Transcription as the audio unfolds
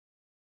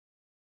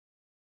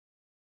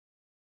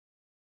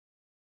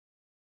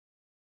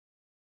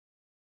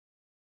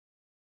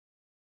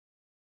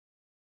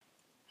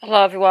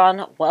Hello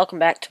everyone, welcome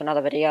back to another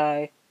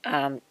video.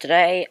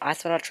 Today I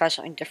thought I'd try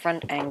something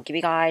different and give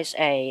you guys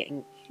a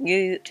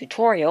new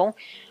tutorial.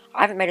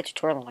 I haven't made a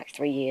tutorial in like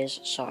 3 years,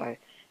 and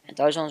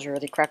those ones are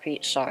really crappy,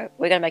 so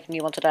we're going to make a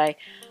new one today.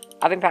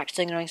 I've been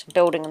practicing doing some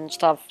building and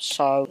stuff,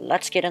 so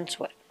let's get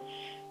into it.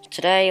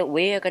 Today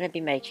we're going to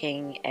be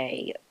making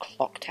a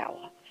clock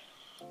tower.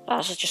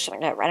 This is just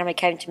something that randomly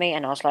came to me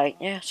and I was like,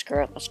 yeah,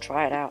 screw it, let's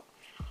try it out.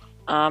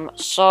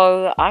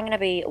 So I'm going to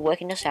be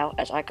working this out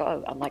as I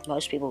go, unlike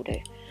most people do.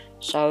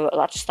 So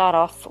let's start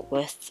off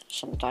with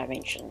some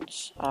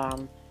dimensions.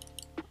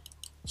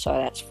 So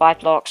that's 5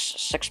 blocks,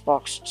 6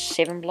 blocks,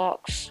 7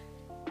 blocks.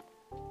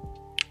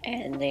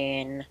 And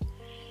then,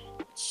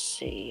 let's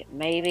see,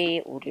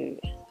 maybe we'll do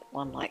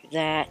one like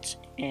that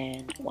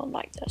and one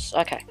like this.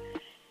 Okay.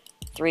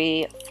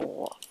 3,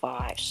 4,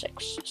 5,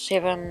 6,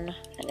 7,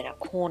 and then a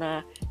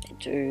corner,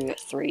 and 2,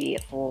 3,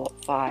 4,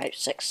 5,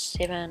 6,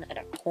 7, and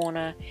a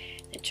corner,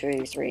 and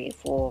 2, 3,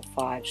 4,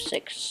 5,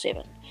 6,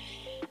 7.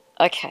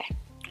 Okay,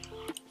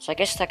 so I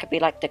guess that could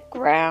be like the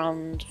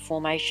ground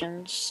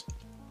formations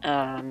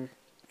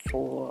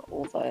for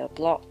all the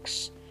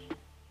blocks.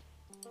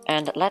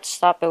 And let's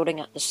start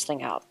building this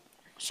thing up.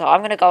 So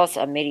I'm going to go with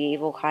a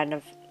medieval kind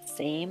of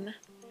theme.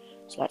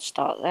 So let's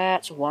start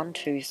that. 1,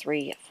 2,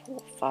 3, 4,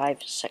 5,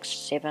 6,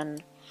 7,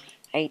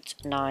 8,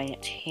 9,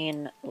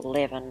 10,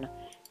 11,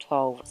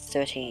 12,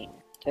 13.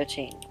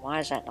 13. Why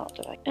is that not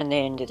doing? And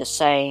then do the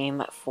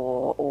same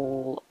for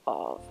all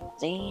of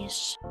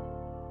these.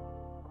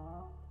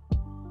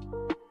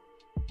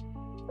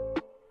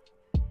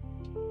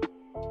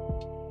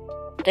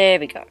 There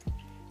we go.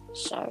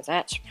 So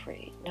that's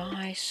pretty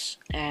nice.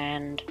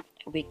 And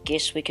we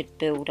guess we could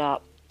build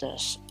up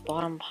this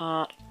bottom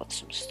part with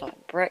some stone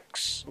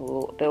bricks.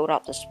 We'll build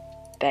up this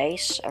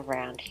base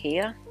around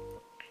here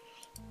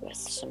with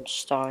some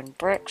stone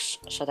bricks.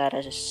 So that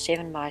is a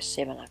 7 by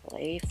 7, I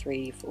believe.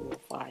 3, 4,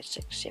 5,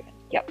 6, 7.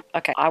 Yep.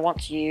 Okay. I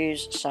want to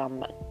use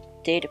some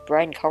dead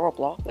brain coral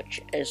block,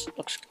 which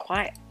looks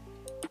quite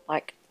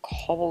like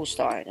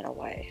cobblestone in a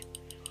way.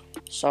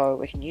 So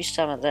we can use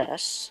some of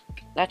this.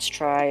 Let's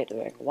try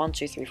doing 1,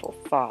 2, 3, 4,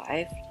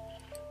 5,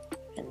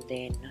 and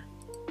then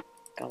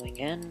going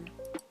in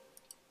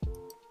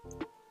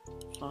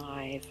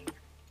 5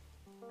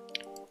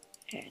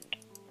 and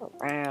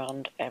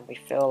around, and we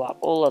fill up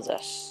all of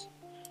this.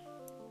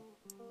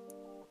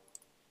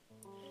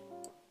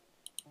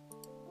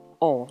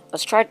 Oh,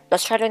 let's try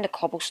doing the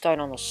cobblestone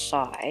on the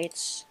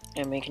sides,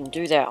 and we can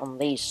do that on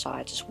these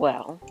sides as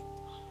well.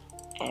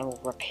 And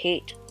we'll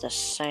repeat the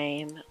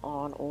same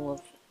on all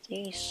of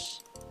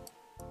these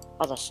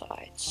other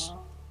sides.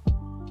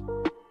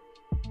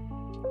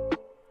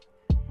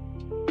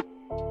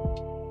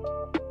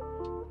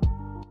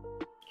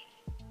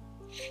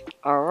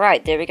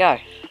 Alright, there we go.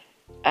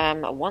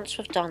 Once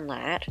we've done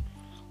that,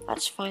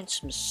 let's find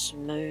some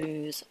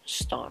smooth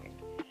stone.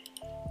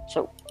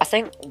 So, I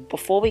think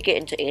before we get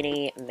into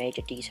any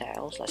major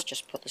details, let's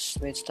just put the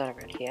smooth stone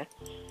around here.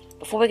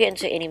 Before we get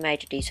into any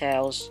major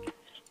details,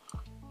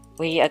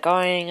 we are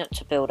going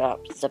to build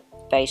up the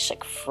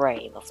basic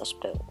frame of this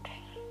build.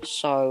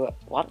 So,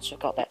 once we've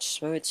got that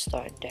smooth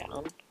stone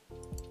down,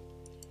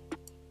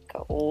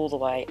 go all the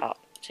way up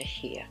to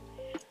here.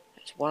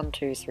 That's 1,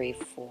 2, 3,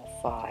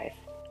 4, 5.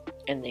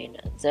 And then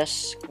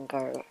this can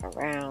go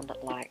around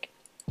like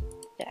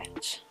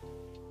that.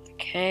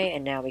 Okay,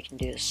 and now we can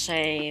do the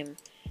same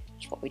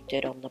as what we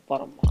did on the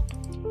bottom one.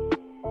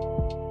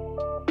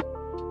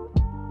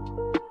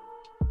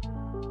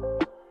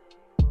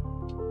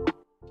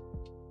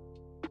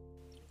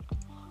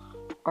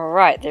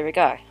 Alright, there we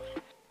go.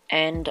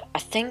 And I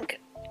think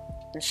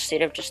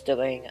instead of just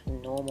doing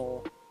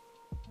normal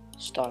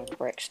stone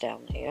bricks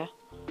down here,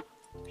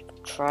 we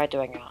could try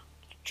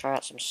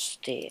out some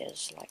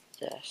stairs like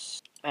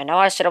this. I know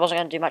I said I wasn't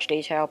going to do much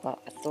detail, but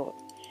I thought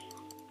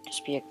it'd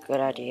just be a good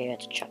idea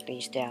to chuck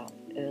these down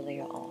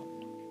earlier on.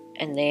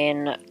 And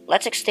then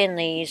let's extend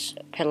these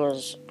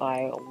pillars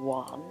by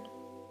 1.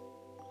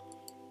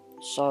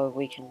 So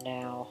we can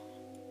now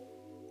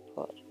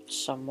put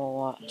some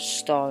more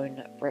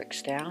stone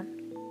bricks down.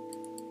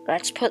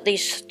 Let's put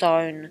these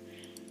stone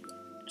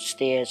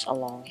stairs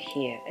along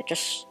here.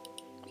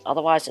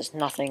 Otherwise there's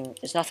nothing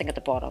at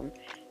the bottom.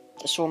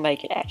 This will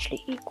make it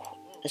actually equal.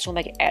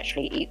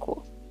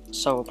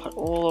 So we'll put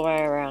all the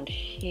way around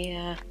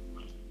here.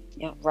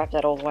 Yep, wrap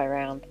that all the way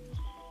around.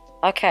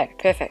 Okay,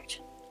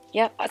 perfect.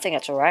 Yep, I think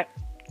that's alright.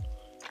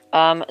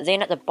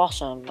 Then at the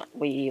bottom,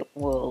 we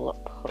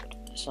will put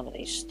some of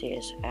these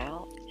stairs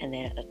out. And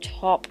then at the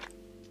top,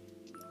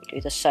 we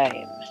do the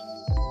same.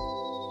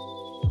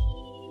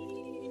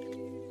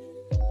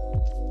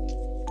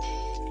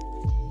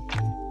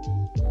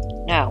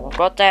 Now, we've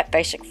got that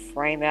basic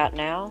frame out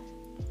now.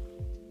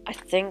 I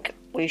think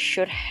we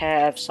should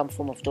have some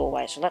form of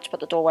doorway. So let's put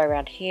the doorway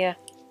around here.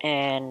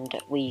 And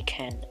we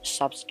can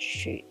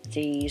substitute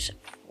these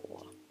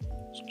for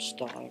some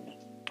stone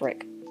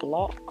brick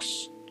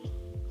blocks.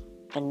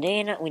 And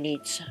then we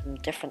need some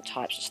different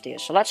types of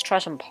stairs. So let's try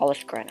some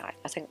polished granite.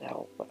 I think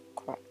that'll work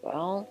quite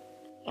well.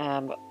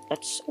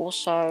 Let's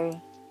also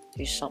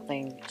do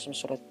something, some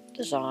sort of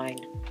design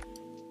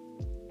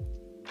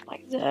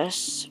like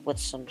this with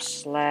some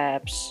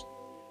slabs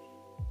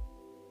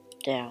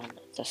down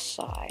the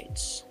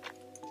sides.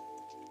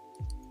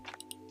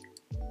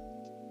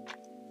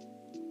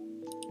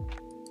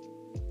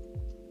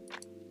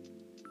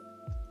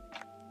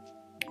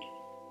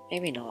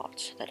 Maybe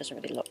not. That doesn't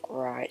really look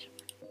right.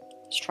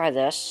 Let's try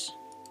this.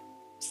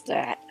 It's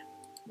that.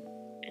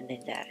 And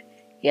then that.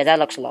 Yeah, that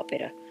looks a lot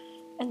better.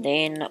 And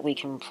then we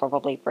can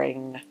probably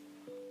bring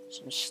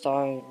some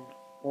stone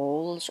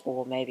walls,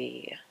 or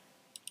maybe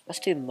let's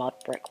do mud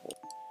brick wall.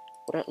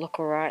 Would it look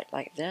alright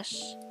like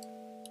this?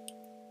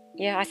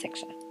 Yeah, I think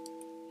so.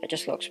 It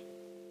just looks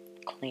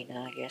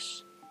cleaner, I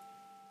guess.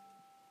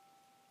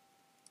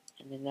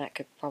 And then that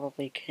could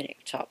probably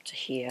connect up to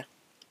here.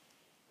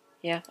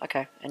 Yeah,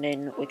 okay. And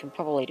then we can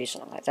probably do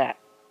something like that.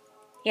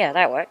 Yeah,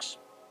 that works.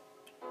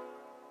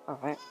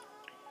 Alright.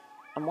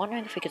 I'm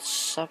wondering if we could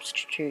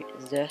substitute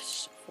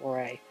this for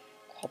a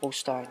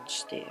cobblestone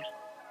stair.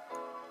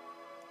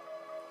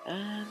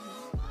 Don't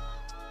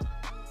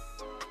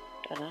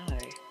know.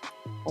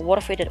 Well, what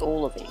if we did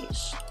all of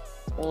these?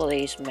 All of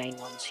these main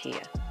ones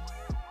here.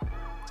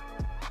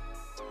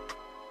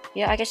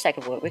 Yeah, I guess that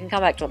could work. We can come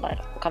back to it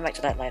later. We'll come back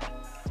to that later.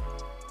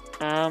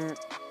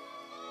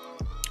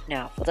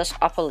 Now, for this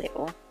upper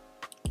level,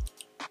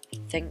 I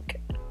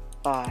think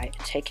by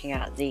taking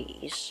out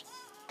these,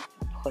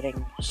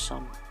 putting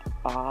some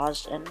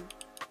bars in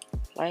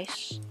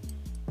place,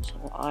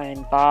 some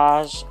iron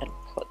bars, and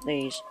put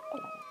these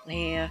along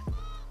here.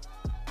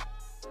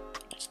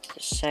 Let's do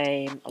the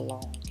same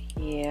along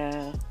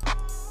here.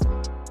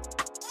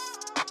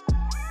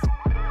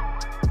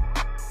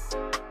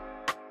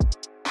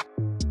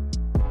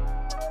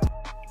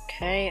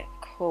 Okay,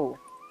 cool.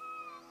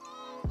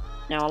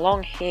 Now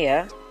along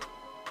here,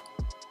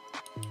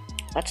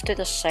 let's do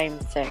the same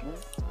thing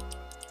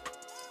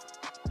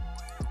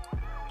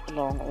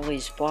along all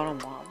these bottom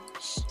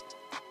ones.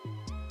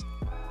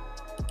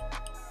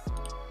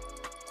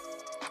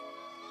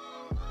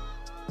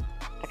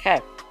 Okay,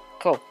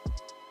 cool.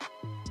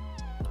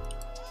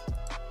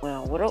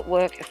 Well, would it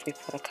work if we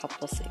put a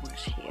couple of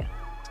things here?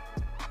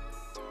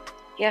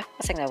 Yeah,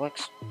 I think that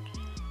works.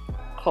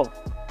 Cool.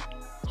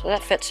 So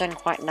that fits in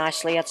quite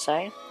nicely, I'd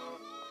say.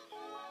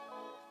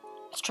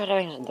 Let's try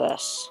doing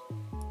this.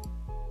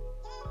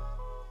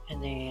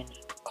 And then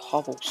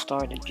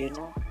cobblestone in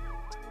general.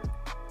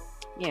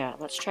 Yeah,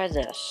 let's try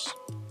this.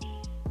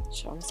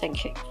 So I'm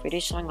thinking, if we do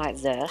something like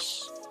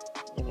this,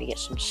 then we get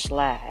some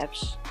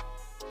slabs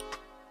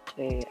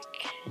to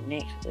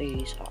connect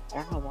these up. I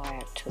don't know why I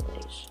have two of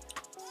these.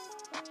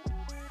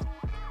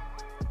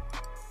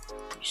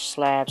 Use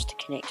slabs to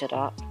connect it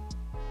up.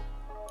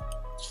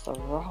 It's the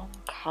wrong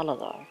colour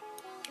though.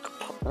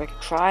 We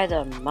could try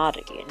the mud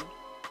again.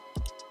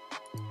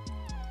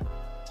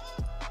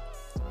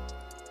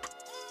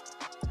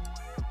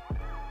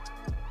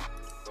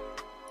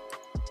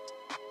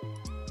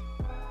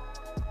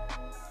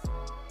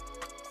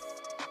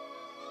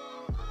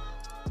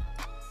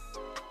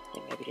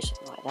 Then maybe do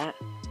something like that.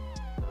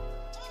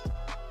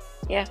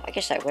 Yeah, I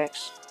guess that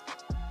works.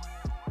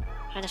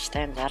 Kind of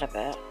stands out a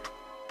bit.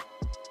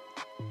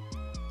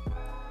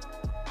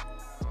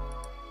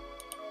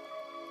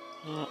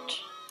 But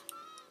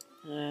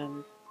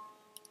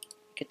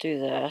could do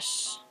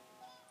this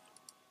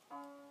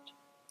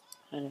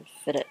and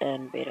fit it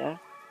in better.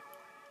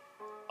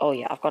 Oh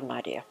yeah, I've got an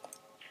idea.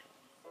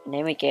 And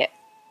then we get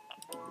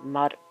a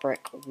mud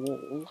brick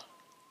wall.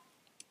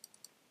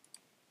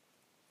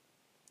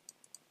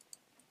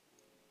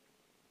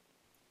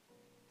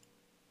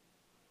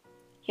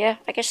 Yeah,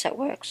 I guess that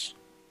works.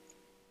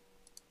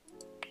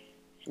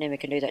 And then we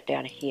can do that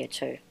down here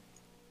too.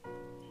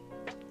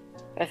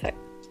 Perfect.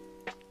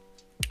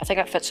 I think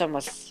it fits in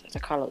with the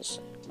colours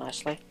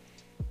nicely.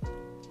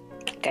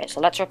 Okay,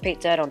 so let's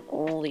repeat that on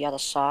all the other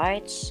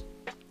sides.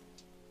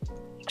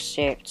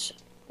 Except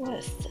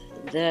with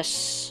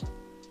this,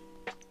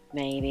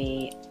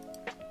 maybe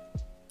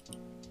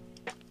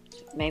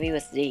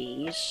with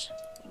these,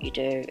 what you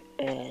do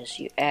is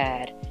you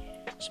add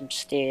some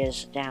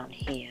stairs down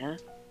here.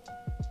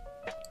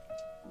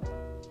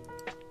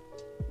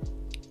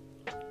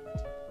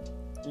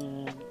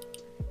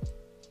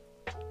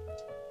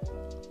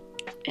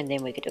 And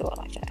then we could do it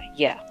like that.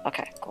 Yeah,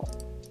 okay, cool.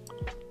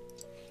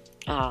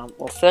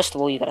 Well, first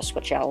of all, you gotta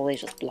switch out all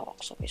these with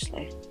blocks,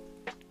 obviously.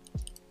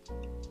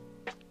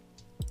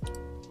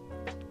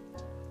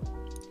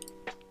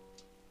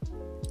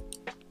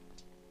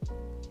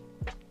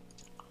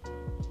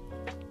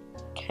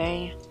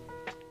 Okay.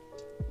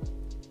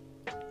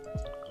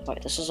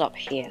 Wait, this is up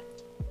here.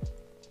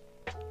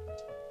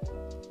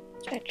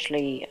 It's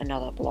actually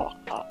another block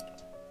up.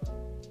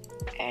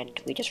 And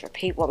we just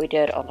repeat what we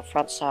did on the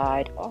front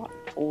side on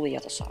all the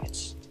other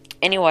sides.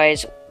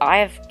 Anyways,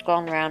 I've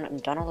gone around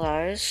and done all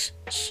those,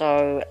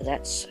 so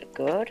that's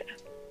good.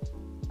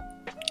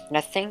 And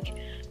I think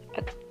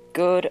a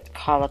good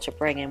colour to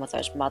bring in with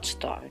those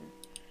mudstone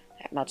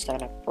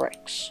and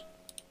bricks.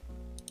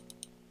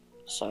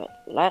 So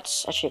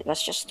let's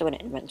just do an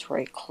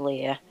inventory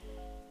clear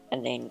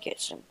and then get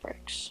some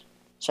bricks.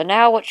 So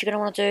now what you're going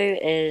to want to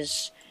do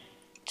is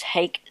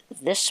take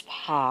this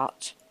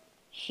part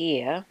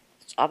here,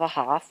 this other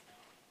half,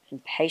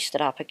 and paste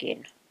it up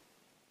again.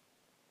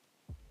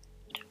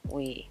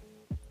 We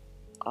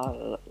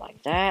go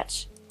like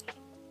that,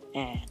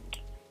 and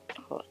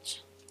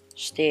put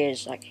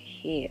stairs like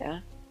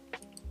here,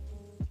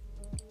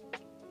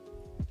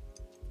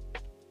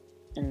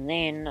 and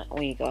then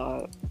we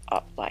go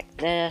up like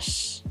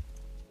this.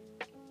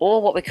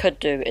 Or what we could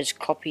do is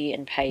copy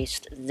and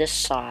paste this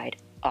side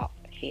up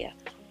here.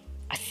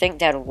 I think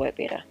that'll work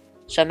better.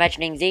 So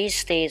imagining these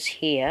stairs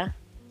here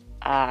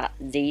are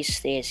these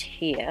stairs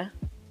here,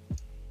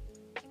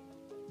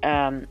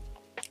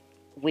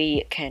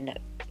 we can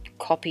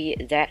copy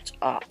that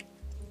up.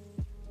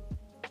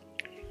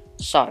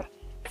 So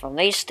from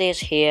these stairs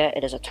here,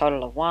 it is a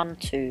total of 1,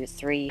 2,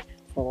 3,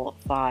 4,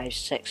 5,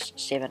 6,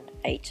 7,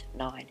 8,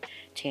 9,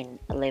 10,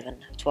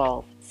 11,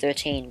 12,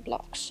 13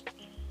 blocks.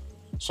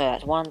 So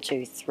that's 1,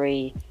 2,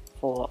 3,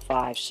 4,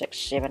 5, 6,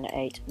 7,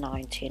 8,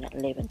 9, 10,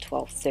 11,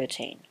 12,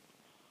 13.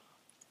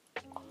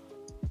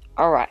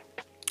 Alright,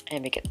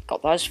 and we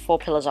got those 4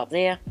 pillars up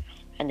there,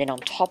 and then on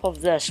top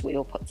of this we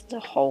will put the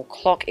whole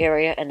clock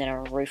area and then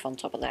a roof on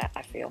top of that,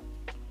 I feel.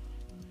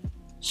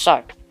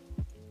 So,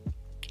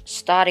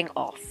 starting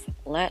off,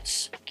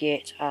 let's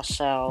get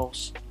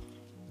ourselves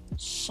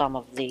some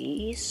of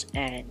these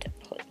and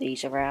put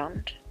these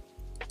around.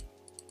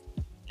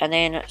 And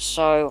then,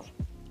 so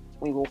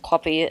we will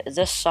copy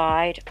this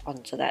side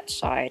onto that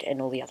side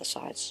and all the other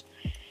sides.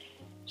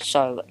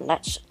 So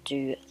let's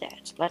do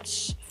that.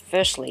 Let's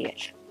firstly,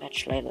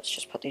 actually, let's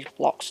just put these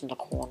blocks in the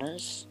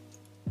corners.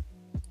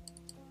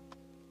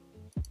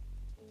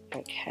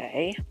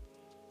 Okay,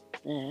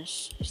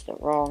 this is the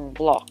wrong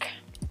block.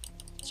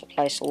 So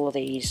place all of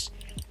these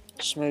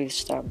smooth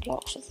stone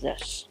blocks with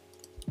this.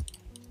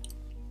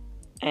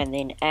 And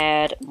then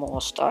add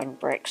more stone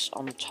bricks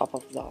on top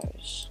of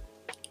those.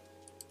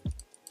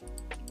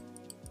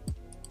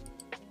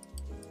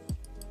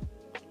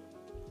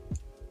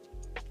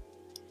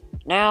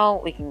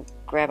 Now we can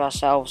grab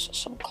ourselves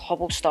some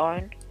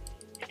cobblestone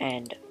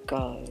and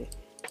go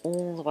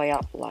all the way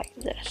up like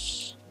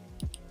this.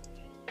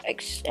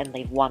 And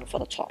leave one for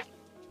the top.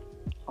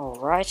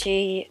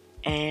 Alrighty,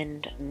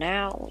 and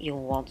now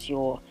you'll want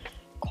your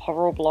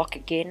coral block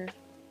again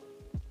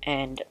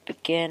and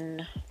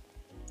begin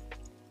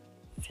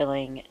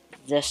filling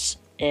this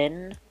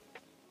in.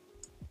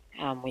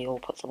 We will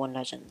put the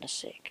windows in a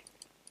sec.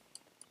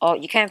 Oh,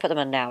 you can put them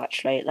in now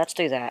actually, let's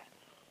do that.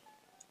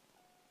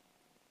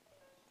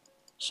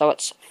 So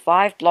it's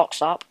 5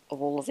 blocks up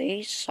of all of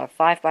these, so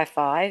 5 by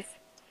 5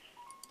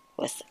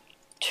 with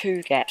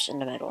 2 gaps in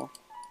the middle.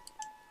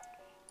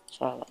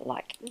 So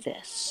like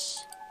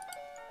this.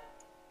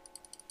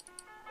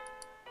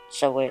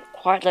 So we're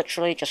quite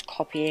literally just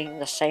copying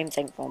the same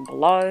thing from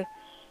below,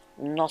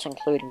 not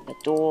including the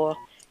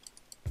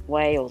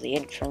doorway or the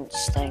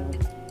entrance thing.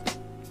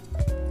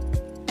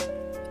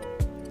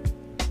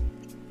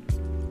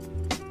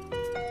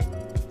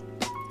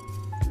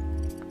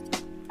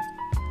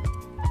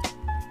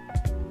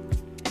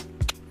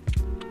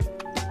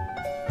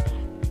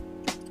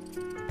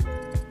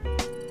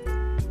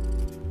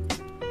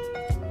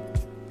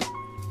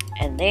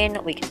 And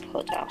then we can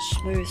put our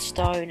smooth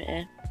stone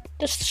in.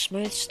 Does the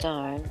smooth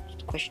stone,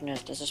 the question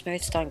is, does the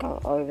smooth stone go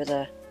over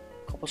the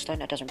cobblestone?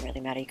 That doesn't really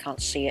matter, you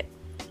can't see it.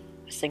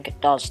 I think it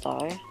does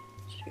though.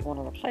 So we want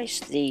to replace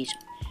these.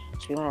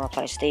 So we want to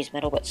replace these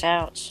metal bits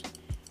out.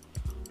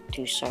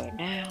 Do so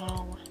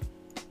now.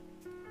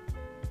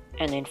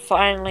 And then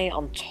finally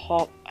on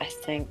top, I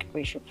think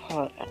we should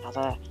put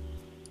another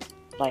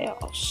layer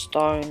of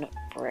stone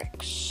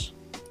bricks.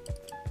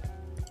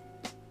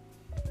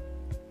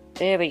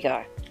 There we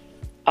go.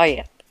 Oh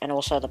yeah, and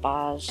also the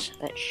bars,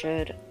 that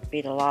should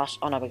be the last.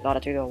 Oh no, we gotta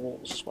do the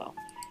walls as well.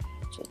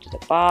 So do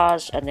the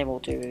bars, and then we'll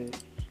do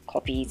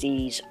copy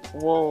these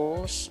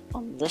walls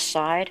on this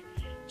side.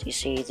 So you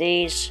see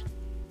these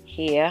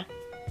here,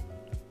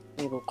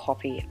 we will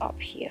copy up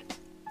here.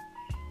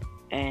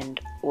 And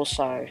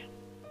also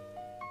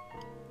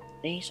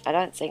these, I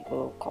don't think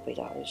we'll copy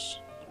those.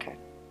 Okay.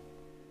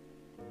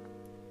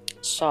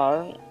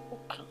 So,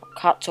 we'll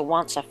cut to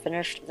once I've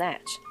finished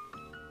that.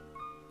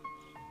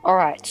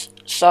 Alright,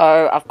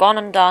 so I've gone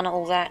and done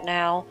all that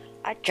now.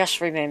 I just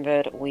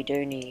remembered we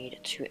do need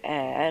to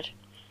add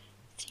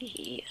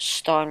the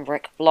stone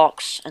brick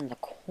blocks in the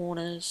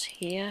corners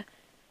here.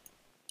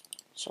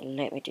 So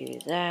let me do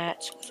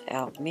that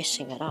without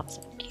messing it up,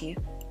 thank you.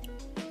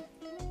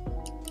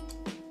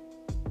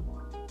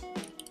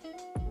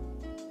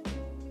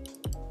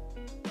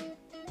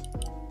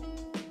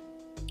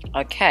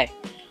 Okay,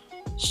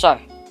 so,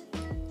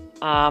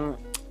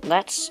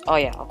 let's, oh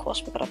yeah, of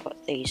course we've got to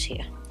put these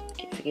here.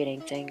 Keep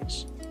forgetting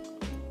things.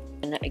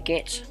 And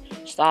get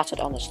started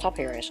on this top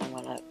area, so I'm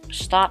going to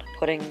start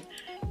putting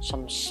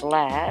some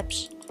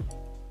slabs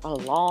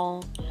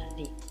along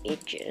the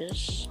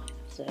edges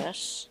of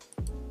this.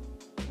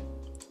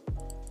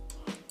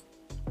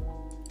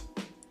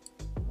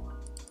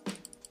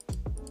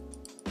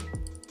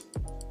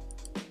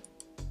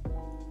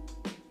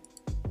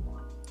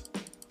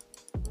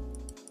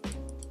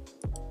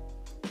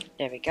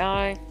 There we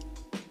go.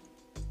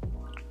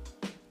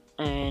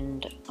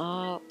 And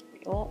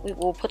we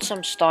will put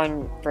some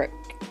stone brick,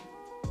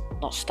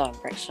 not stone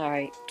brick,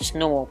 sorry, just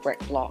normal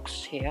brick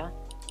blocks here.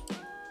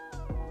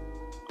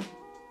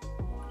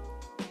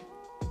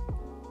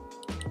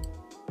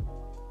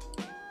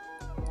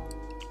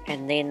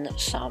 And then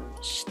some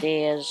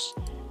stairs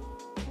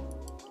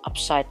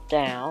upside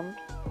down,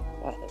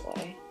 by the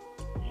way.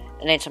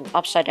 And then some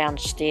upside down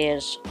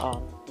stairs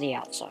on the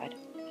outside.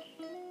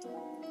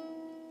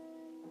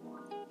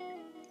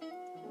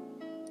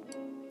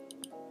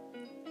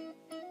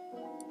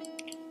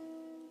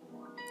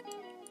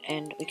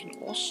 And we can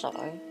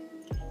also,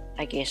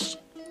 I guess,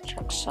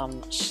 chuck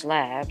some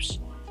slabs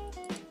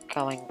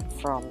going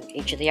from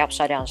each of the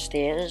upside down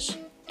stairs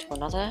to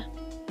another.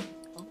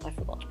 Oh, I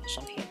forgot to put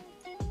some here.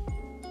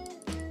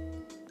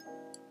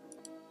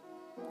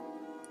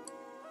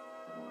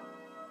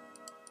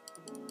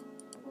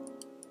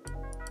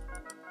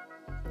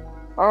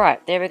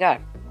 Alright, there we go.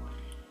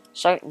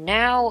 So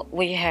now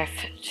we have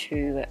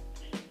to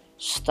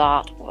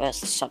start with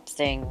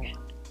something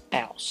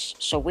else.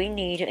 So we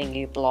need a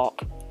new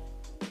block.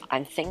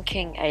 I'm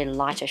thinking a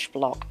lightish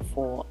block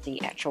for the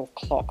actual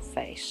clock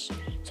face.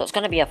 So it's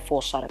going to be a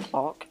 4-sided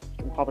clock.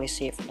 You can probably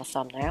see it from the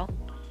thumbnail.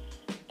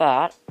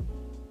 But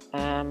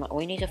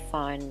we need to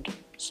find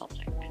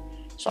something.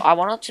 So I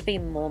want it to be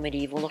more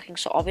medieval looking.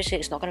 So obviously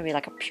it's not going to be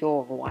like a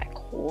pure white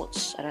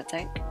quartz, I don't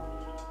think.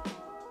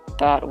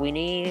 But we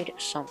need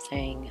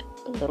something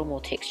a little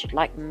more textured,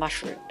 like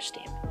mushroom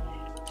stem.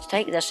 Let's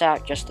take this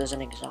out just as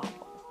an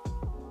example.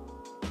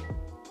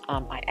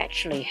 I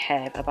actually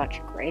have a bunch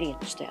of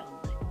gradients down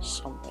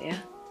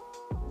somewhere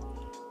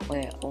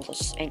where all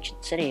this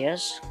ancient city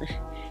is.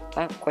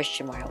 Don't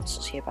question my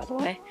answers here, by the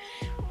way.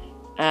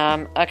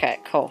 Okay,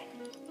 cool.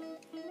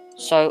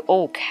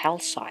 So,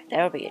 calcite,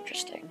 that would be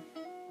interesting.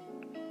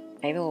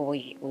 Maybe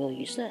we'll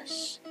use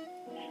this.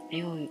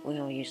 Maybe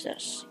we'll use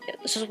this. Yeah,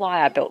 this is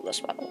why I built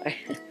this, by the way.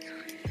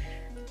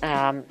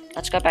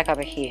 Let's go back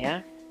over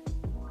here.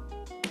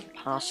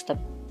 Past the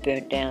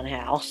burnt down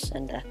house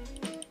and the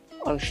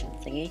ocean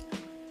thingy.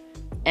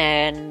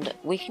 And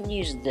we can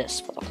use this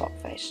for the clock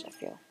face, I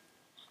feel.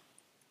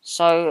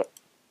 So,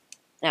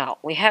 now,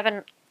 we have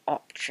an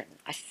option.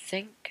 I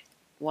think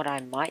what I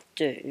might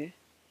do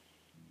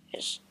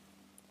is,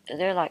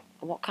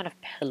 what kind of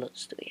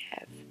pillars do we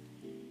have?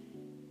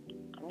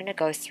 I'm going to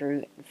go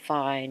through and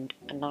find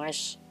a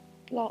nice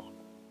block.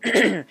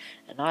 A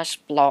nice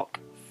block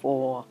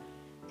for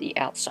the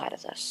outside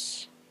of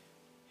this.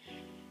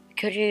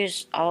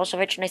 I was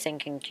originally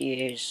thinking to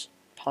use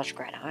polished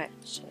granite,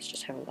 so let's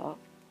just have a look.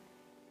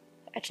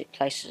 Actually,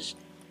 places.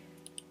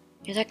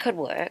 Yeah, that could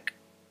work.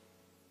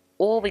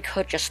 Or we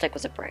could just stick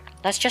with a brick.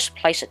 Let's just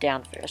place it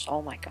down first.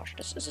 Oh my gosh,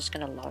 is this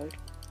going to load?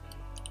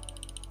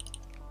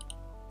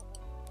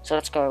 So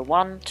let's go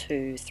 1,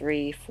 2,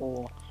 3,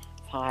 4,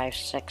 5,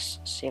 6,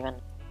 7,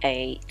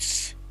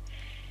 8.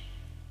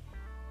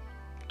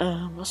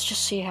 Let's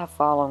just see how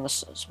far along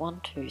this is. 1,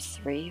 2,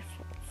 3,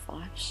 4,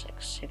 5,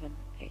 6, 7,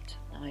 8,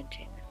 9,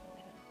 10,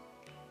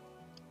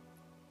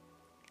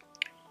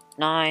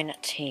 11. 9,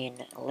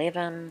 10,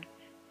 11.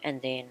 And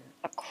then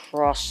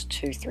across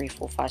 2, 3,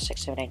 4, 5,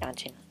 6, 7, 8, 9,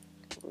 10,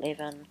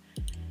 11.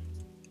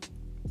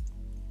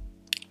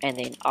 And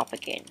then up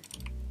again.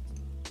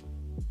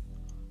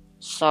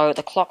 So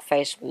the clock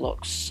face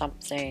looks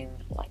something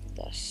like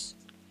this.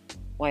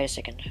 Wait a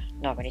second.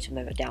 No, we need to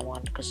move it down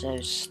 1 because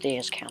those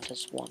stairs count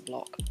as 1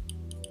 block.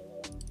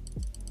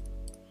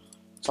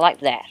 So like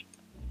that.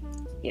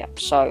 Yep,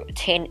 so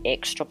 10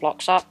 extra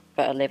blocks up,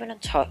 but 11 in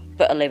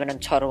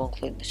total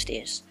including the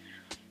stairs.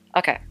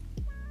 Okay.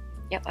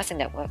 Yep, I think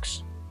that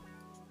works.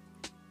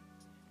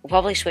 We'll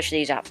probably switch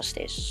these out for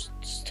stairs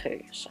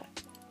too, so.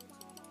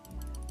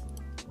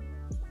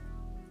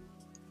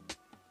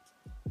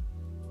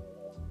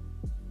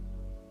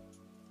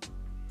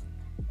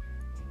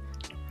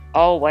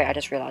 Oh wait, I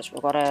just realized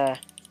we've got to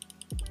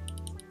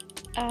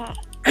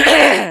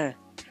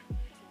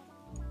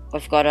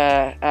we've got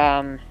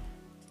to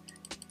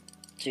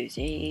do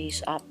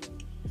these up.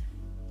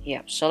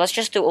 Yep, so let's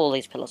just do all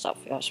these pillars up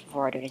first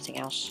before I do anything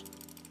else.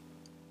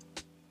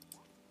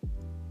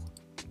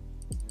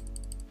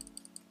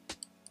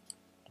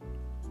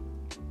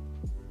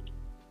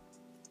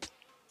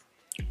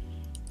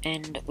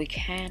 And we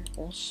can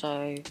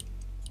also,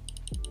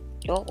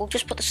 we'll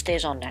just put the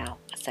stairs on now,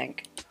 I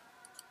think.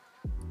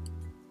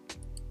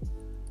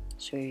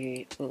 So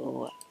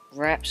we'll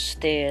wrap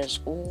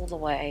stairs all the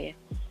way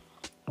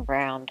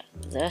around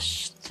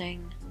this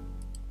thing,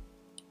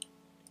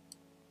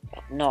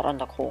 but not on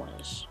the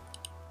corners.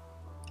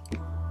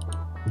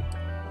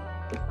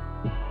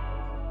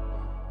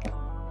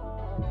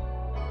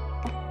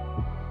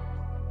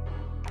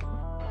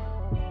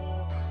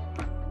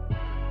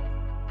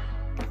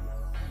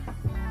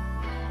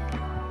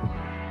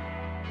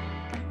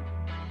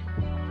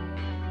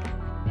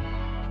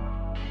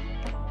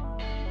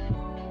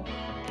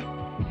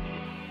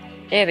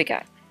 There we go.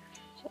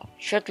 So it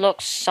should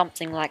look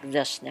something like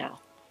this now.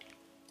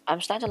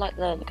 I'm starting to like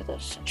the look of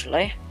this,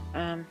 actually.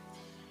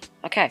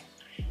 Okay.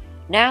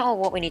 Now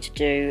what we need to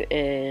do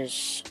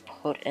is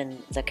put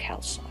in the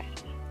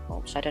calcite.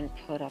 Oops, I didn't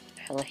put up a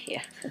pillar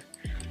here.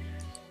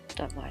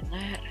 Don't mind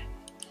that.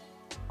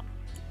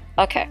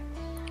 Okay,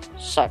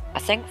 so I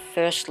think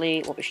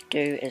firstly what we should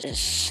do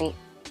is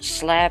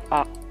slab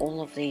up all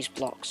of these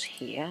blocks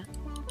here.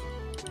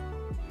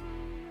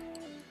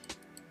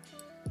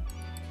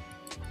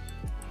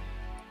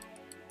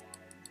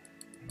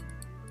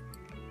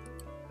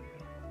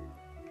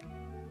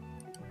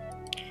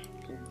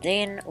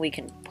 Then we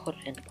can put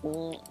in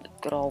all the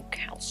good old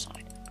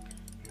calcite.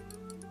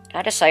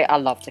 I just say I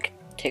love the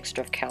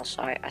texture of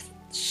calcite.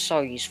 It's so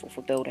useful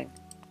for building.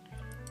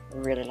 I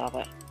really love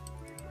it.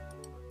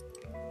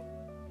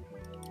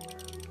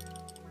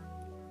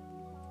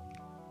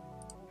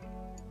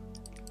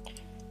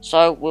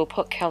 So we'll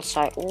put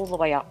calcite all the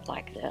way up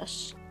like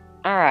this.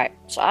 Alright,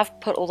 so I've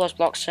put all those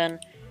blocks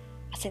in.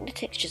 I think the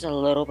texture's a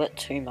little bit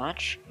too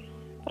much,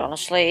 but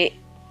honestly,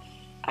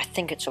 I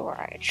think it's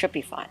alright. It should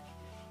be fine.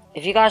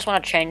 If you guys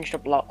want to change the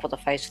block with the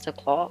face of the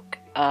clock,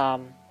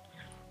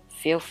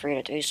 feel free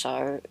to do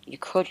so. You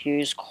could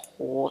use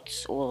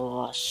quartz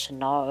or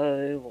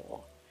snow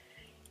or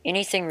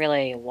anything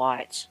really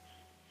white.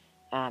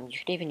 You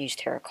could even use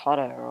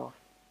terracotta or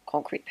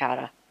concrete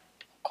powder,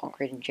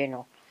 concrete in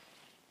general.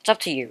 It's up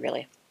to you,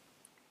 really.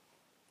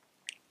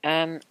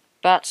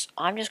 But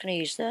I'm just going to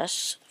use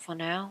this for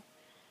now.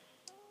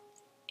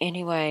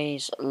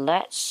 Anyways,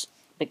 let's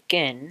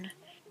begin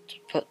to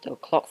put the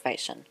clock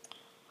face in.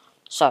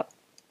 So,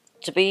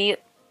 to be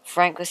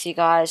frank with you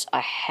guys, I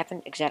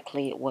haven't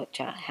exactly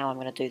worked out how I'm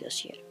going to do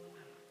this yet.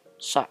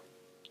 So,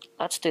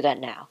 let's do that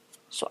now.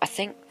 So, I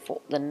think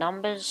for the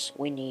numbers,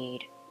 we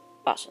need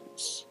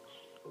buttons.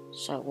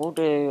 So, we'll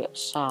do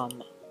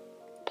some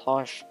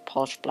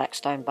polished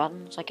blackstone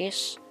buttons, I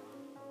guess.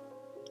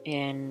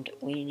 And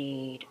we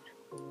need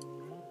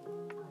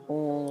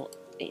all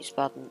these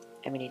buttons,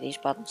 we need these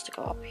buttons to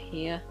go up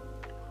here,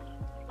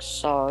 like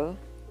so.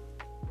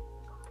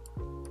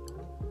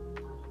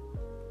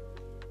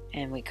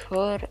 And we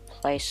could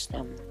place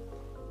them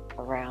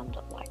around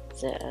like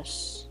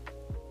this.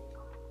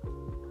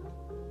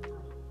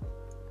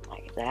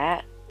 Like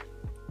that.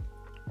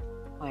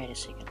 Wait a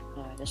second,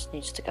 no, this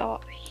needs to go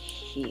up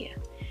here.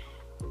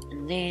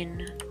 And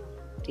then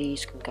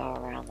these can go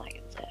around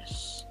like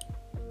this.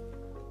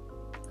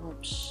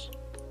 Oops.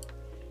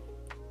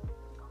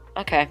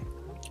 Okay,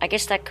 I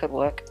guess that could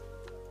work.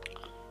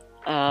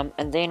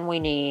 And then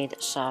we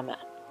need some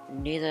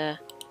nether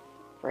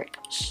brick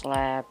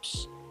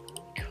slabs.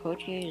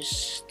 Could use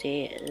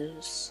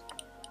stairs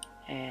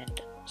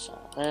and some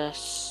of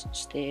this,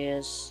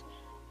 stairs,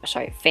 oh,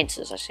 sorry,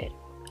 fences I said.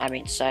 I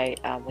mean say,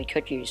 we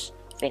could use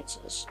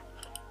fences.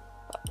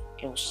 But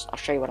I'll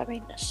show you what I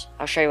mean this.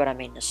 I'll show you what I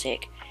mean in a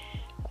sec.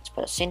 Let's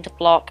put a center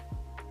block.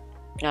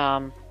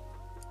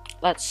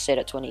 Let's set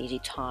it to an easy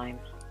time.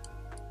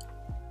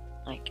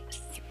 Like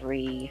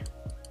 3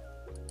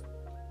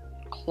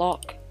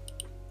 o'clock.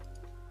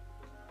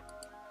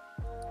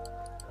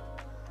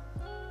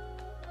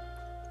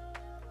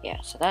 Yeah,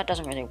 so that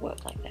doesn't really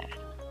work like that.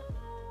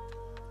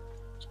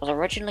 So I was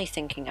originally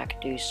thinking I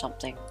could do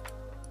something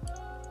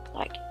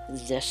like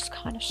this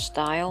kind of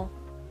style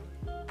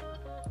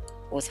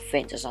with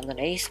fences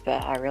underneath,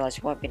 but I realize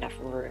there won't be enough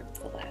room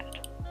for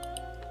that.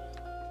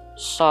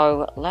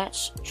 So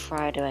let's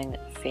try doing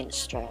fence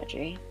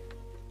strategy.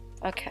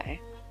 Okay.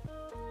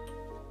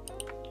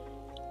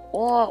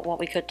 Or what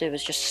we could do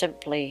is just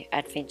simply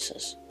add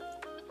fences.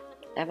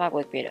 That might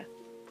work better.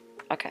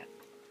 Okay.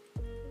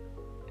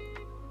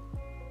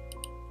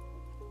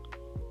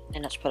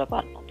 And let's put a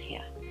button on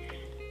here.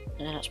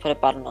 And then let's put a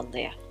button on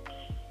there.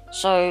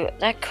 So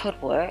that could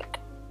work.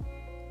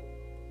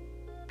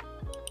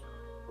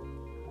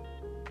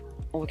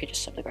 Or we could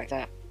just simply break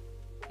that.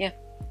 Yeah.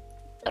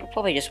 That'll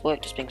probably just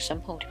work, just being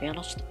simple, to be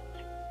honest.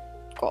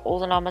 Got all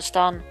the numbers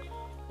done.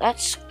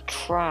 Let's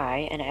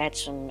try and add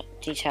some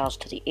details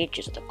to the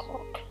edges of the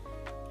clock.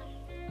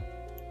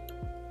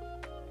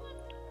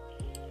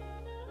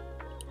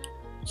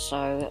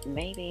 So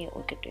maybe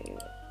we could do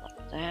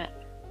like that.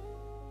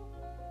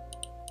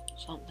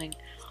 Something.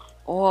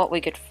 Or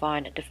we could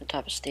find a different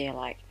type of stair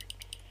like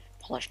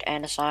polished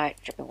andesite,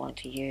 which I've been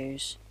wanting to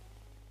use.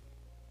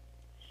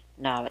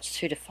 No, it's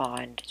too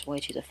defined. It's way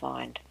too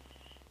defined.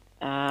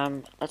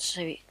 Let's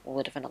see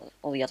all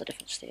the other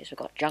different stairs. We've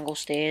got jungle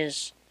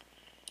stairs,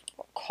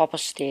 copper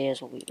stairs.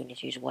 Well, we need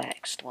to use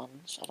waxed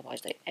ones,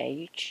 otherwise they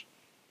age.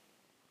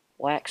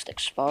 Waxed,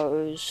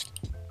 exposed.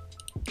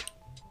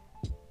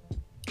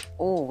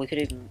 Oh, we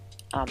could even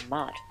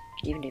mud.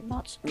 Could even do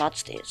mud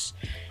stairs.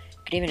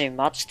 Could even do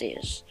mud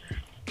stairs.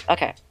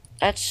 Okay,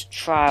 let's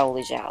try all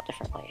these out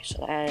differently.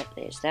 So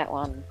there's that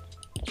one.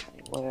 Doesn't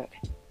really work.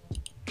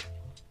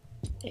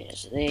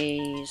 There's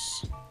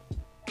these.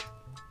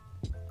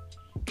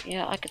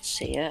 Yeah, I could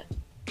see it.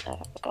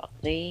 I've got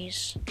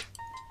these.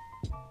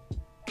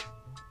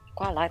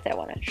 Quite like that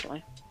one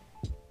actually.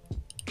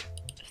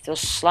 If it was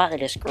slightly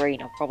less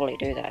green, I'll probably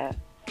do that.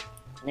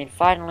 And then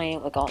finally,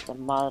 we got the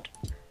mud.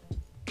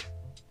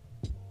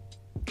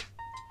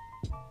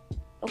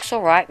 Looks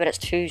looks alright, but it's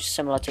too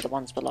similar to the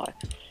ones below.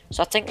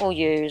 So I think we'll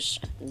use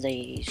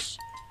these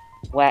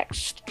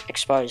waxed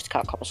exposed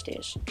cut copper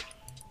stairs.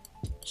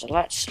 So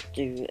let's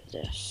do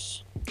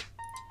this.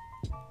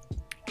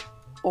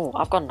 Oh,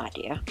 I've got an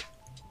idea.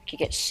 We could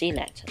get sea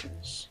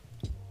lanterns.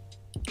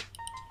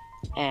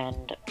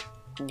 And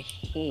in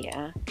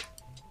here,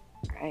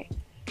 right,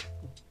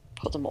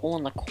 put them all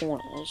in the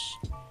corners.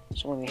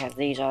 So when we have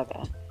these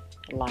over,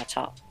 it lights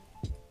up.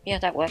 Yeah,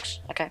 that works.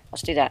 Okay,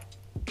 let's do that.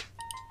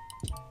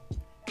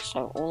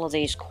 So all of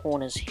these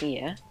corners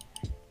here,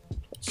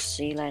 put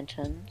sea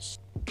lanterns.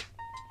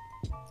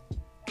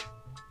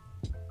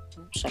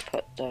 Oops, I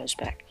put those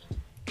back.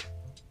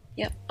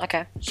 Yep,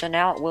 okay. So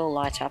now it will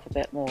light up a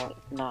bit more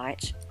at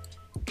night.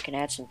 We can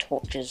add some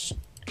torches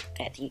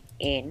at the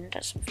end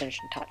as some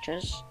finishing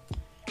touches.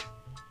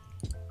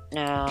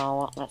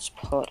 Now let's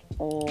put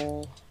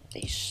all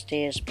these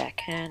stairs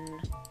back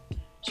in.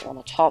 So on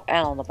the top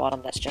and on the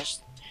bottom, that's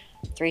just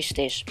 3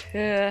 stairs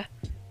per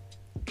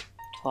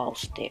 12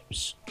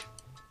 steps.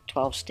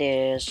 12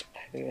 stairs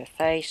per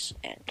face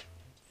and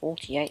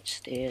 48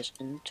 stairs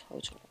in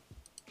total.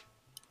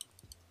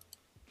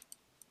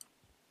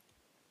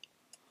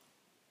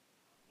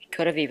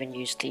 Could have even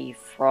used the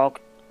frog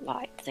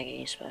light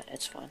thingies, but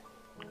it's fine.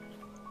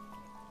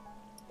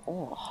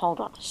 Oh, hold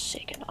on a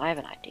second, I have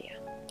an idea.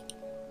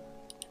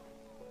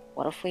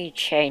 What if we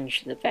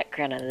change the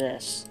background of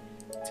this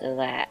to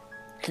that?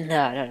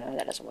 No,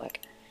 that doesn't work.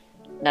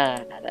 No,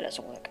 that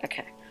doesn't work.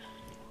 Okay.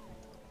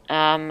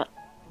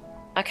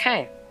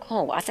 Okay,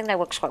 cool. I think that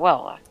works quite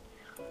well.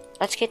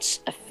 Let's get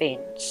a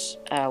fence.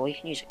 We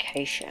can use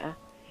acacia.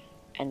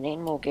 And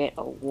then we'll get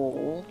a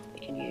wall. We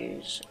can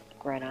use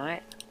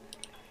granite.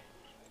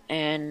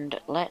 And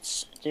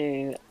let's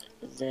do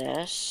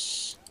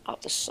this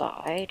up the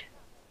side.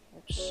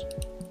 Oops.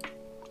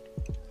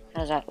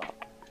 How does that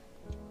look?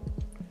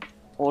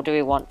 Or do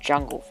we want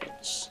jungle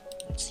fence?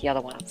 That's the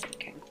other one I'm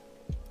thinking.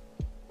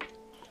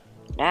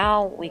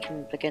 Now we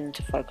can begin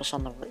to focus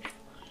on the roof.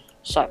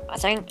 So, I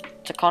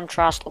think to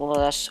contrast all of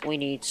this, we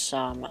need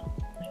some...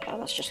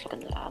 let's just look at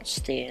the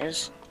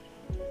stairs.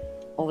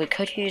 Or we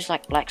could use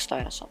like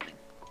blackstone or something.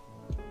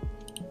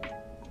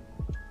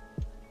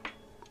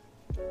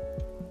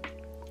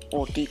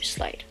 Or deep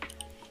slate.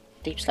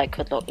 Deep slate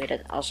could look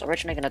better. I was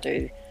originally going to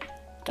do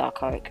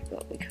dark oak,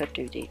 but we could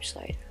do deep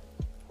slate.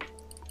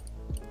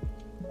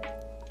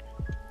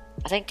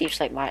 I think deep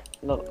slate might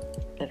look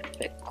a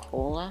bit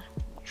cooler.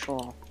 Not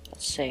sure.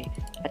 Let's see.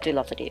 I do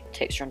love the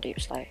texture on deep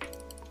slate.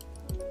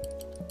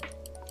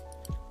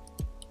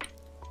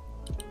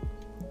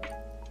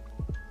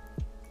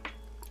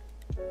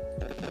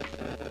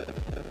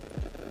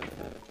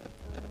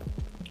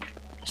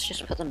 Let's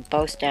just put them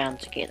both down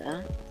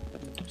together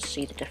and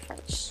see the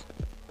difference.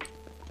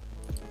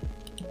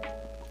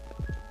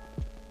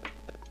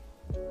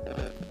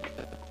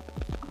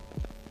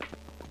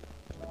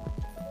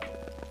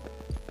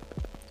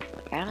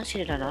 I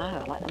honestly don't know,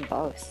 I like them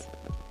both.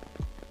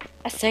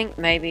 I think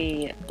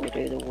maybe we'll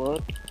do the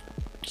wood,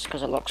 just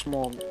because it looks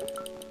more,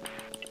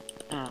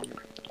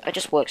 it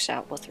just works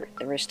out with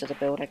the rest of the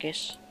build, I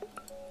guess.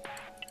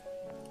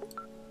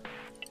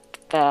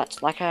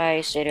 But, like I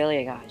said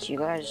earlier guys, you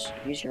guys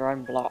use your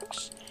own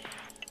blocks.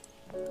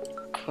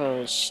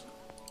 Because,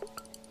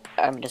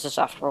 this is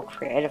after all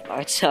creative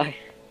mode, so...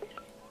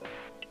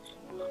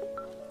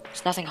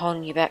 there's nothing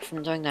holding you back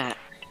from doing that,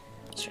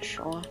 that's for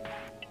sure.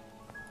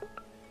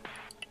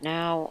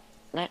 Now,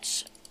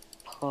 let's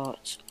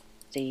put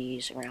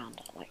these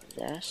around like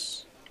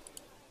this.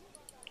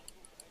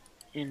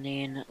 And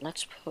then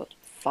let's put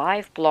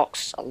 5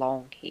 blocks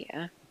along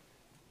here.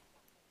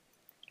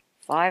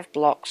 5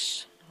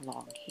 blocks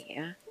along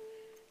here.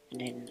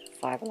 And then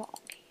 5 along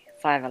here.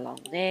 5 along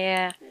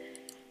there.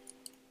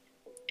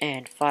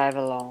 And 5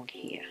 along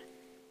here.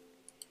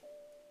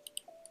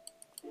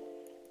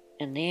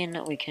 And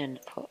then we can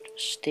put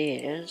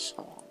stairs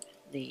along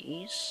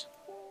these.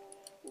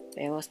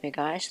 Bear with me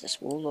guys,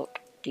 this will look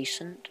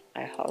decent,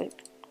 I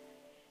hope.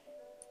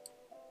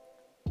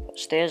 Put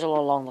stairs all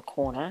along the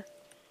corner.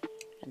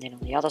 And then on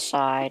the other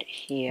side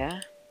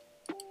here,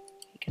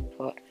 you can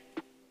put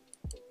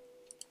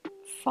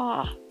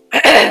 5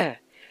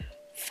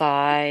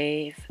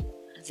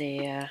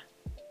 there.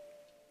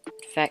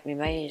 In fact, we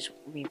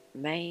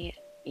may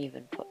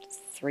even put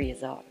 3 of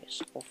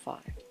those, or 5.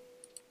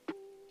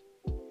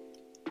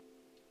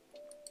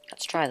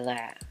 Let's try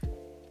that.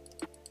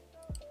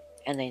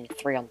 And then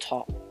 3 on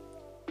top.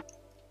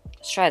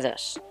 Let's try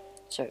this.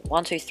 So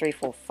 1, 2, 3,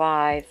 4,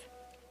 5.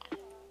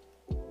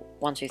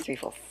 1, 2, 3,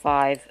 4,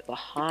 5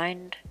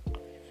 behind.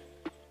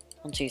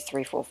 1, 2,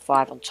 3, 4,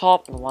 5 on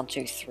top, and 1,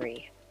 2,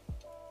 3.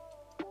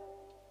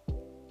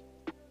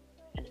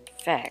 And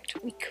in fact,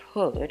 we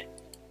could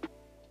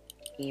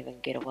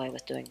even get away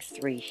with doing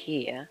 3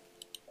 here.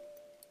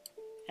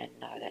 And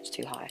no, that's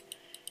too high.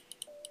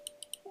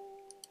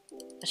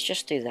 Let's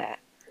just do that.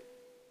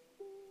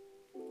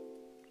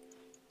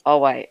 Oh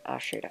wait, oh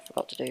shoot, I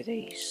forgot to do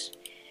these.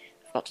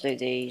 Let's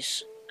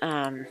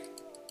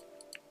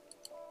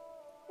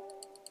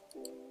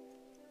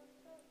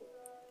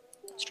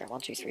try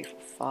 1, 2, 3, 4,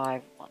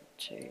 5. 1,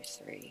 2,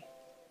 3.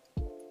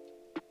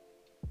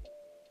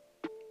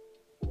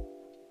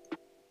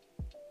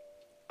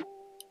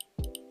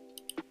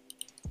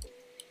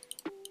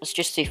 Let's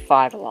just do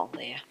 5 along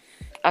there.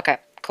 Okay,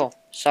 cool.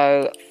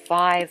 So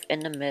 5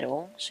 in the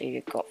middle. So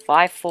you've got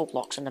 5 full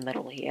blocks in the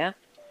middle here.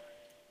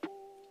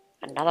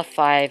 Another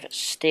 5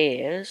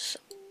 stairs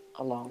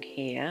along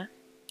here.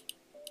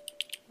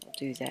 We'll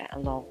do that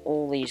along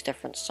all these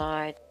different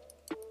sides.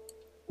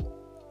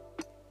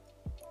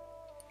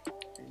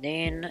 And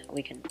then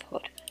we can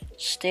put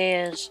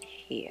stairs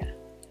here,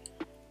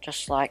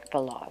 just like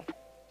below.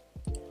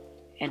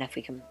 And if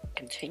we can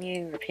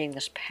continue repeating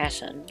this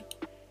pattern,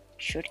 we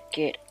should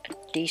get a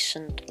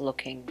decent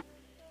looking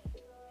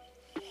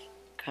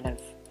kind of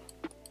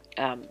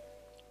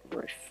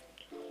roof.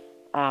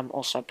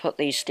 Also put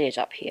these stairs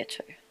up here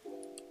too.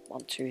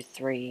 1, 2,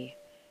 3.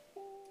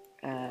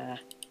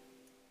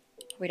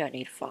 We don't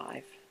need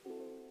 5.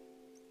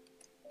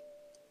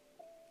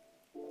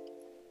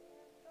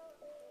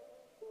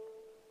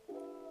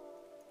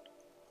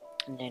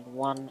 And then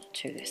 1,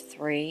 2,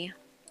 3.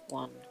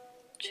 1,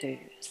 2,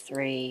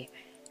 3.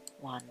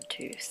 1,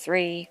 2,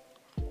 3.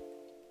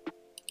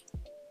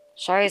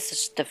 Sorry if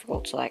this is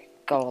difficult to like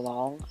go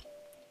along,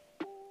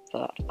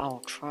 but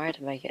I'll try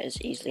to make it as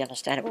easily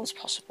understandable as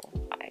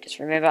possible. I just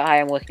remember I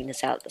am working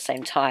this out at the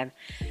same time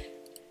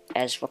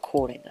as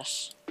recording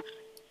this.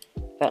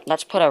 But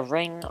let's put a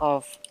ring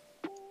of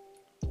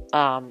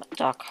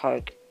dark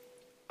oak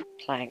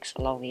planks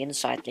along the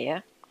inside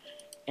there,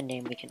 and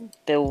then we can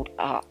build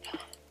up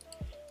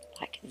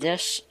like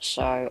this.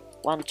 So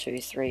 1, 2,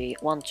 3,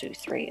 1, 2,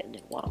 3, and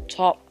then 1 on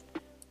top.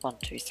 1,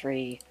 2,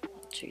 3, 1,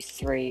 2,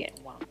 3, and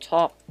 1 on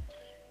top.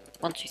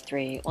 1, 2,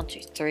 3, 1,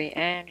 2, 3,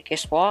 and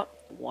guess what?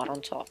 1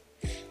 on top.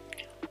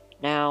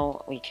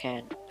 Now we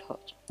can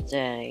put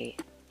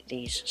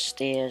these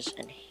stairs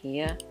in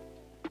here,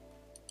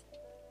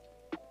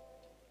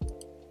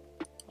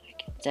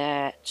 like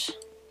that.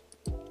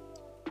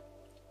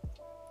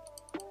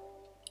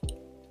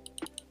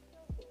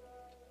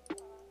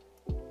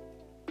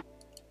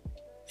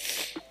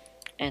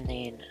 And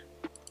then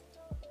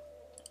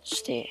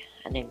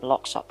and then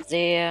blocks up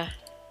there,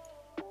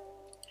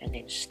 and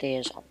then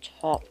stairs on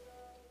top.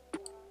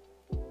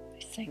 I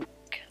think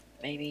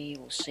maybe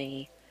we'll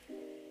see.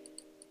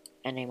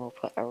 And then we'll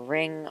put a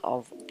ring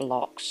of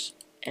blocks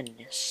in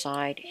the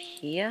side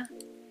here,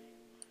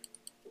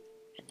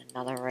 and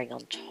another ring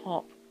on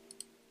top.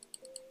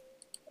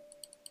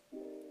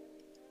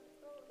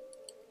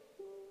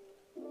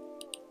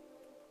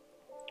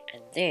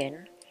 And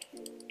then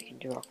we can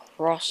do a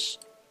cross.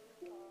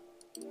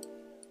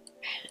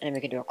 And then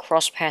we can do a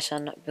cross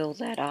pattern, build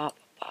that up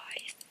by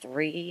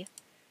 3.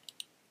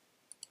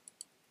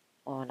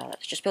 Oh no,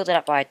 let's just build it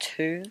up by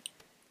 2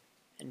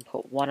 and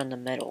put 1 in the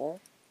middle.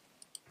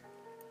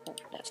 Oh,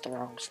 that's the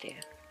wrong stair.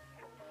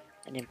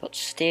 And then put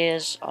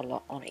stairs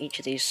on each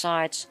of these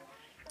sides,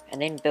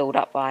 and then build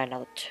up by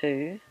another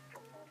 2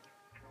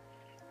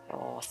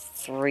 or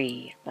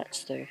 3.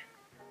 Let's do.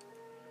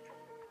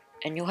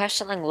 And you'll have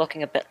something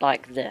looking a bit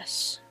like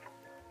this.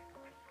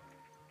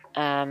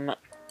 Can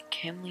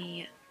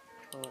we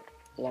put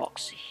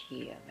blocks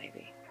here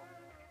maybe?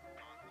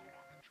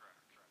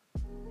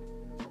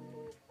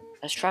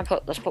 Let's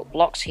put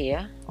blocks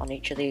here on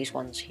each of these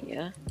ones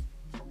here.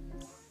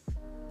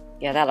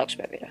 Yeah, that looks a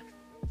bit better.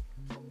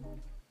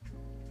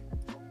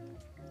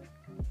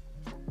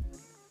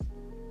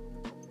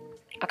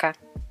 Okay.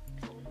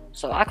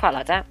 So I quite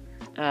like that.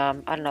 I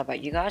don't know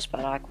about you guys,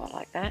 but I quite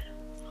like that.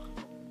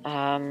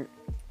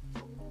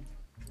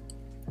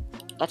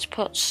 Let's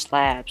put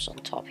slabs on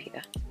top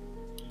here.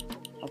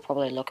 It'll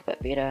probably look a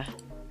bit better.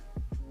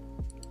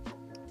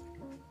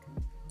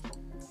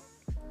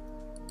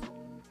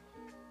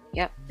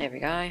 Yep, there we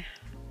go.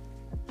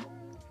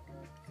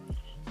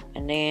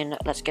 And then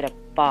let's get a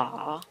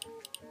bar.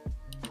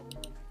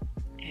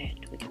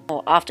 And we can,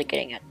 oh, after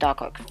getting a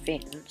dark oak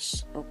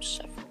fence, oops,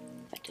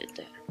 I did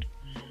that.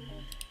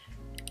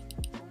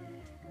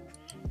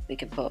 We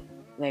can put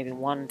maybe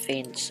 1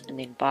 fence and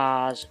then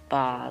bars,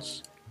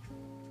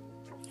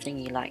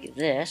 thingy like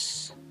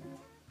this.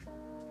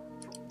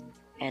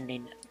 And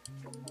then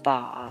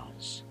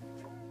bars.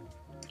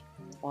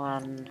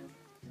 1,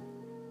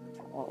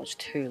 what was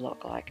 2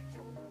 look like?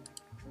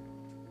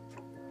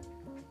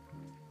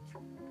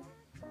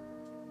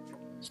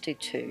 Let's do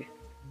 2.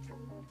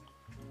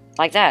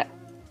 Like that.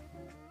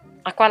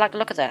 I quite like the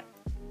look of that.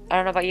 I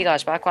don't know about you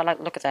guys, but I quite like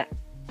the look of that.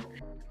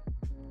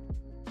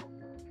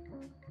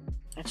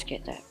 Let's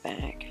get that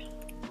back.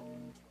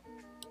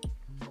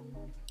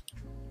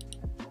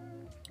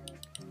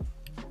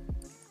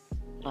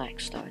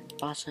 Blackstone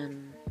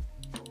button.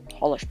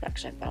 Polished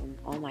blackstone button.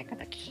 Oh my god,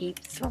 I keep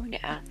throwing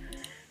it out.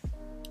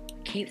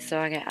 Keep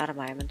throwing it out of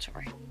my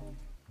inventory.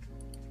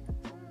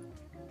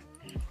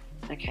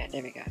 Okay,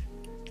 there we go.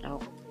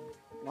 Oh,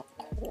 not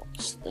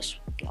quartz, this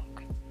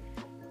block.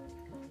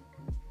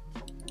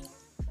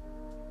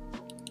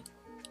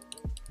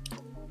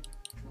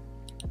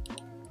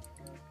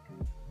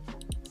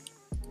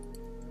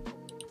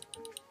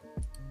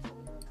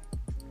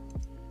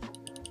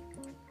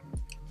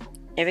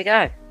 there we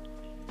go.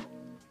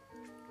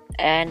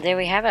 And there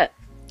we have it.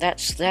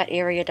 That's that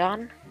area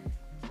done.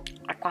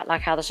 I quite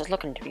like how this is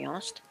looking, to be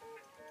honest.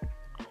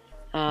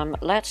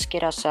 Let's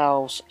get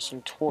ourselves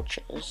some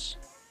torches.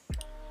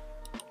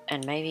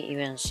 And maybe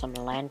even some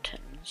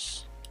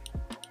lanterns.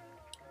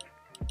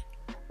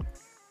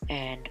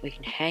 And we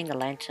can hang the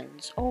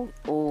lanterns.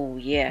 Oh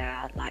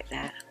yeah, I like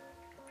that.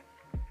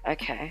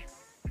 Okay.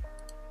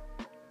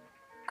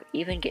 Could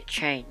even get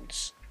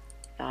chains.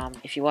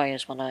 If you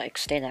guys want to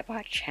extend that by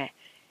a chain.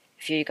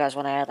 If you guys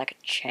want to add like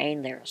a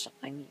chain there or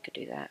something, you could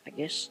do that, I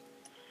guess.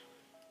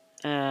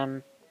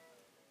 Where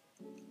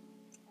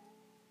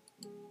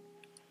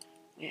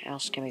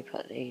else can we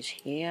put these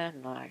here?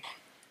 No.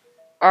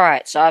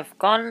 Alright, so I've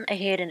gone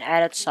ahead and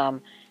added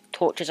some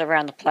torches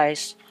around the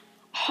place.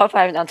 I hope I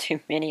haven't done too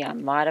many. I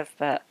might have,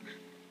 but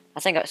I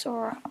think it's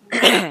alright.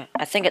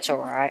 I think it's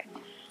alright.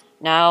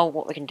 Now,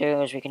 what we can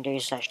do is we can do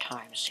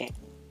 /time set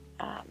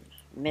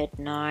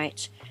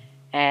midnight,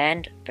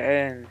 and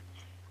boom.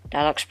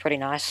 That looks pretty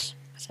nice,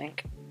 I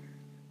think.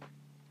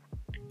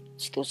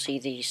 Still see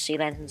the sea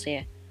lanterns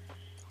here.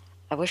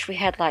 I wish we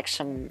had like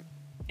some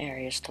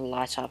areas to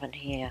light up in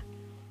here.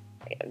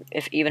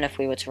 Even if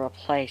we were to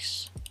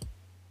replace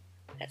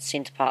that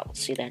center part with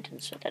sea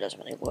lanterns, so that doesn't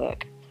really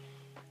work.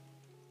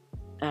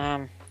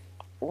 Or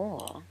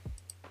hold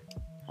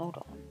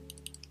on.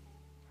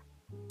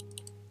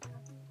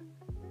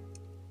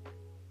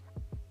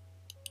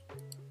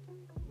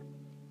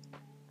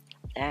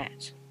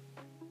 That.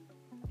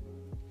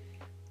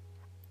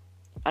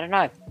 I don't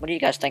know. What do you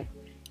guys think?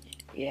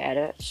 You add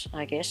it,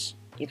 I guess.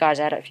 You guys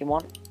add it if you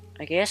want,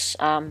 I guess.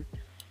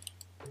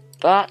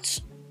 But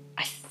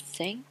I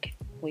think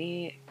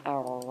we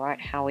are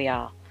alright how we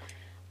are.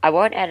 I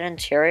won't add an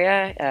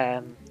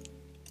interior,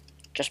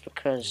 just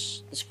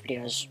because this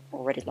video is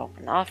already long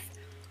enough.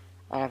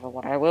 However,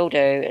 what I will do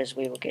is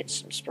we will get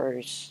some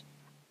spruce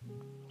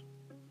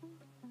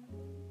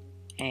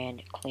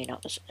and clean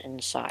up this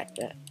inside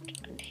bit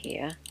in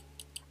here.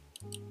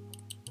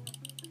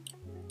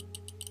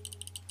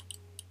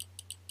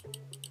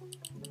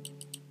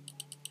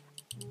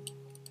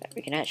 But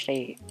we can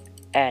actually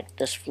add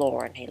this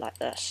floor in here like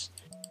this.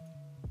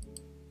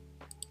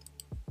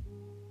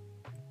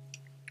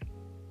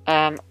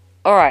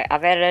 Alright,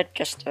 I've added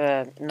just,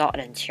 not an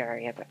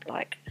interior, but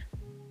like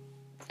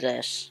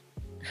this.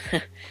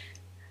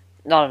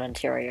 Not an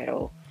interior at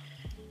all.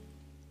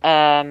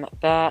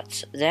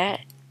 But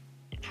that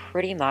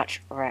pretty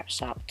much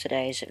wraps up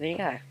today's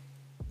video.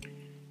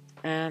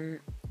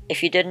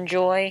 If you did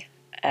enjoy,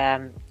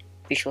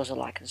 be sure to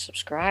like and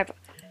subscribe.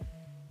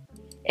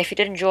 If you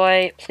did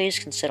enjoy, please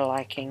consider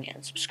liking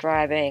and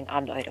subscribing.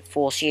 I'm not going to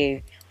force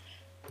you.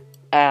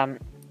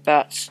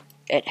 But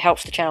it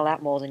helps the channel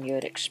out more than you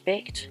would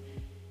expect.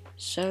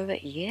 So,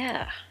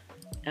 yeah.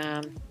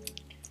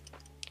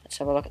 Let's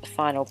have a look at the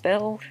final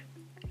build.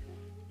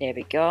 There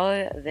we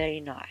go. Very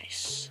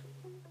nice.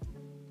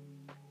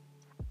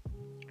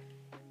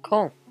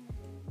 Cool.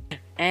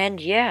 And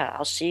yeah,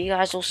 I'll see you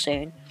guys all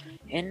soon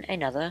in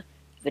another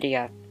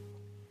video.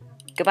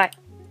 Goodbye.